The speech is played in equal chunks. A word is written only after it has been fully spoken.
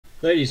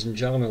Ladies and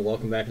gentlemen,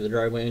 welcome back to the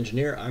Driveway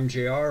Engineer. I'm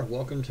JR.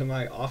 Welcome to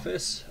my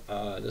office.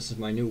 This is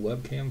my new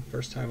webcam.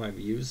 First time I've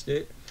used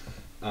it.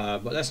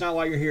 But that's not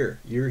why you're here.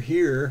 You're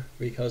here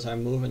because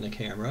I'm moving the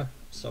camera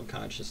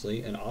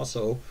subconsciously, and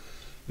also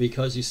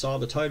because you saw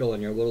the title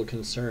and you're a little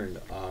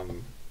concerned.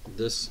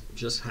 This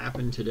just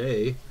happened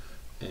today,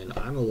 and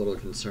I'm a little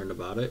concerned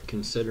about it,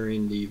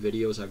 considering the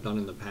videos I've done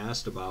in the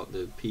past about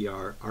the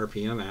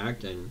RPM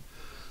Act and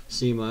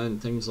SEMA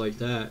and things like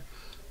that.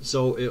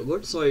 So it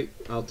looks like,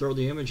 I'll throw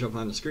the image up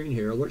on the screen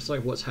here, it looks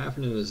like what's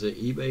happening is that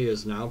eBay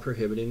is now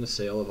prohibiting the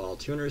sale of all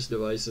tuners,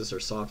 devices, or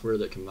software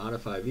that can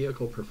modify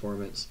vehicle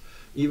performance,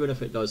 even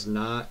if it does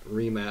not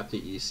remap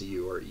the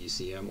ECU or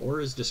ECM or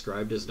is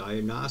described as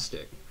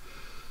diagnostic.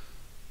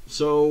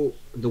 So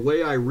the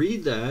way I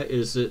read that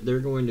is that they're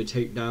going to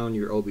take down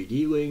your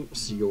OBD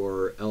links,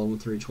 your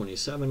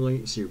LM327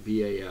 links, your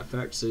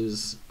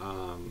BAFXs,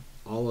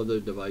 all of the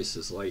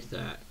devices like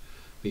that,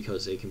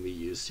 because they can be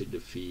used to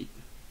defeat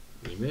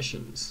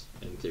emissions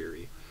in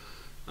theory.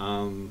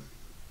 If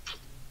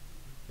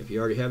you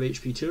already have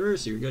HP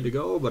tuners, you're good to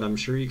go, but I'm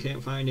sure you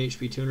can't find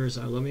HP tuners.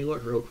 Let me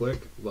look real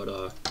quick, but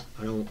I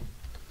don't,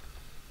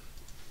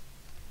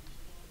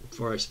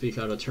 before I speak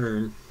out of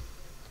turn,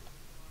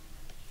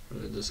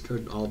 this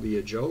could all be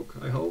a joke,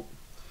 I hope.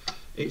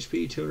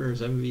 HP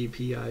tuners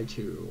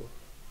MVPI2.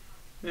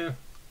 Yeah,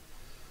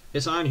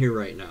 it's on here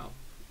right now.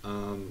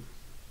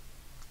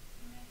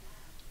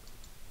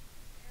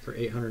 For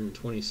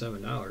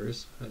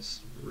 $827.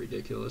 That's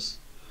ridiculous.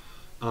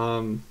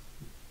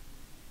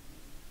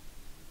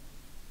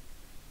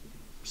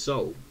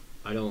 So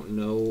I don't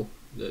know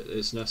that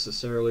it's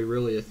necessarily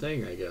really a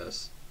thing, I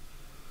guess.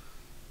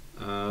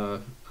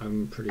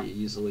 I'm pretty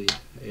easily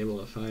able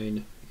to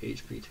find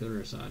HP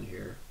tuners on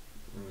here.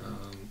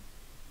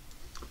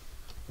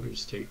 Let me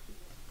just take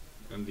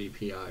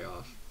MVPI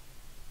off.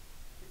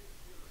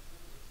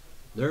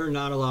 There are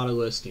not a lot of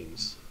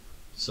listings,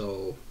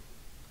 so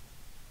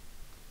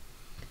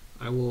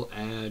I will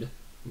add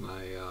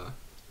my,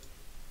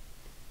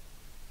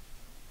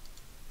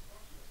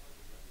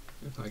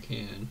 if I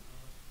can,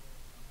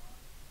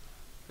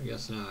 I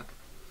guess not.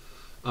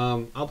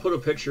 I'll put a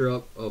picture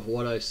up of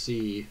what I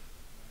see.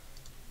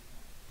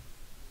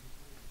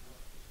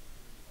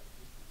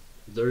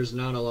 There's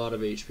not a lot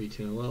of HP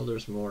tuner. Well,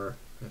 there's more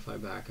if I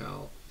back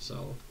out.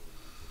 So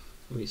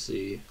let me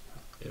see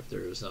if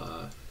there's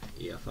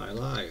EFI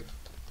Live.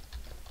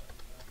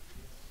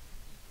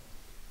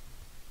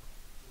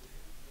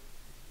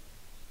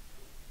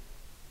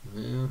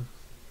 Yeah,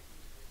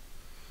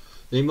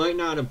 they might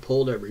not have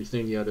pulled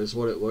everything yet, is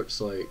what it looks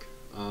like.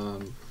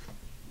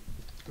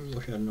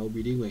 Look at an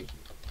OBD link.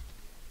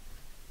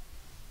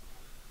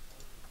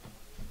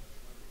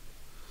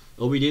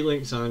 OBD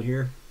links on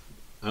here.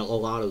 A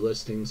lot of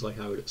listings, like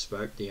I would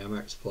expect. The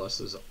MX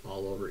Plus is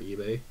all over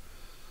eBay,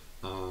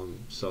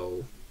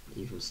 so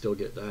you can still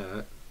get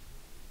that.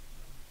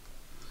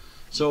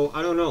 So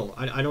I don't know.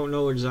 I don't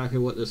know exactly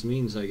what this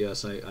means, I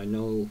guess. I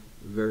know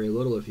very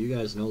little. If you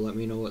guys know, let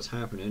me know what's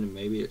happening, and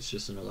maybe it's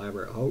just an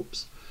elaborate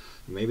hoax.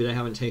 Maybe they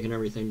haven't taken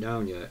everything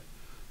down yet.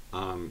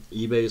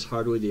 eBay is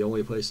hardly the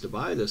only place to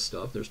buy this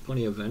stuff. There's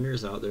plenty of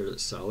vendors out there that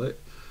sell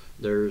it.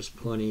 There's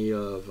plenty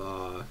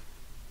of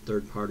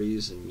third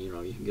parties, and you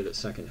know, you can get it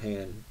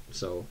secondhand.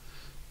 So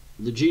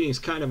the genie's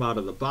kind of out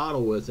of the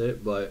bottle with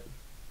it, but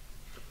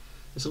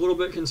it's a little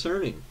bit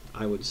concerning,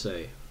 I would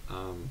say.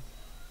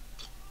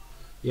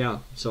 Yeah,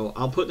 so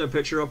I'll put the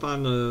picture up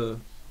on the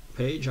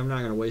page. I'm not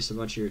going to waste a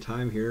bunch of your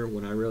time here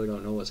when I really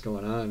don't know what's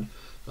going on.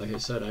 Like I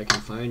said, I can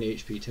find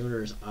HP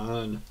tuners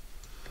on,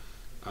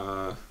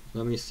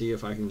 let me see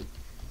if I can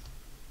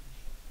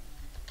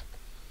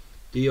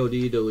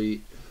DOD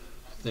delete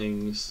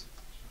things.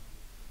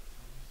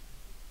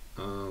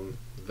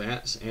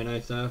 VATS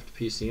anti-theft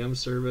PCM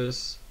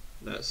service,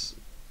 that's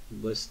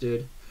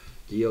listed.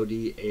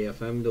 DOD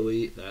AFM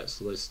delete,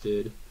 that's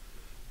listed.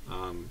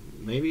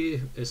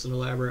 Maybe it's an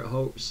elaborate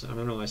hoax. I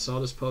don't know. I saw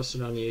this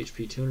posted on the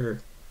HP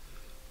Tuner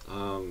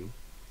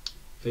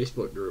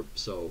Facebook group,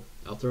 so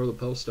I'll throw the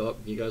post up.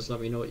 You guys let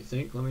me know what you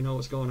think. Let me know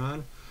what's going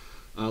on.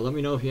 Let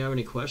me know if you have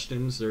any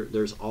questions.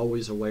 There's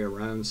always a way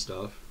around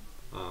stuff.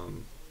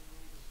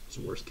 It's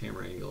the worst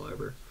camera angle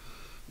ever.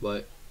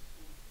 But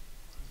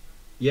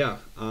yeah,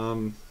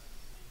 I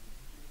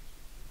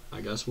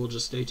guess we'll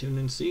just stay tuned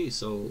and see.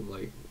 So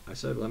like I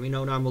said, let me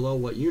know down below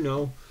what you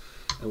know,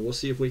 and we'll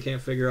see if we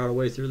can't figure out a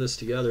way through this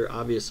together.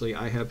 Obviously,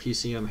 I have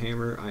PCM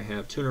Hammer, I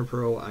have Tuner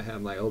Pro, I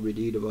have my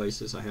OBD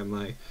devices, I have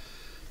my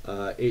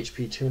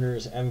HP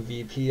Tuners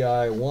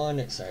MVPI1.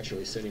 It's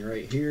actually sitting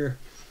right here.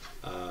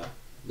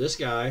 This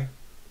guy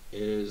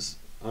is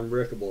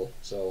unbrickable,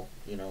 so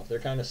you know, they're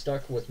kind of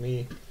stuck with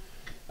me.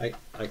 I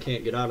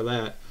can't get out of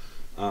that.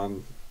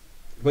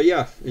 But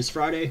yeah, it's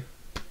Friday.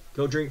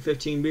 Go drink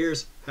 15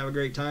 beers. Have a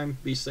great time.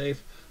 Be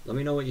safe. Let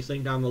me know what you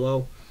think down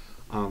below.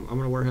 I'm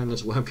going to work on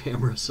this web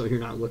camera so you're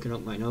not looking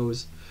up my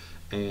nose.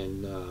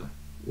 And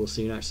we'll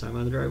see you next time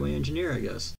on the Driveway Engineer, I guess.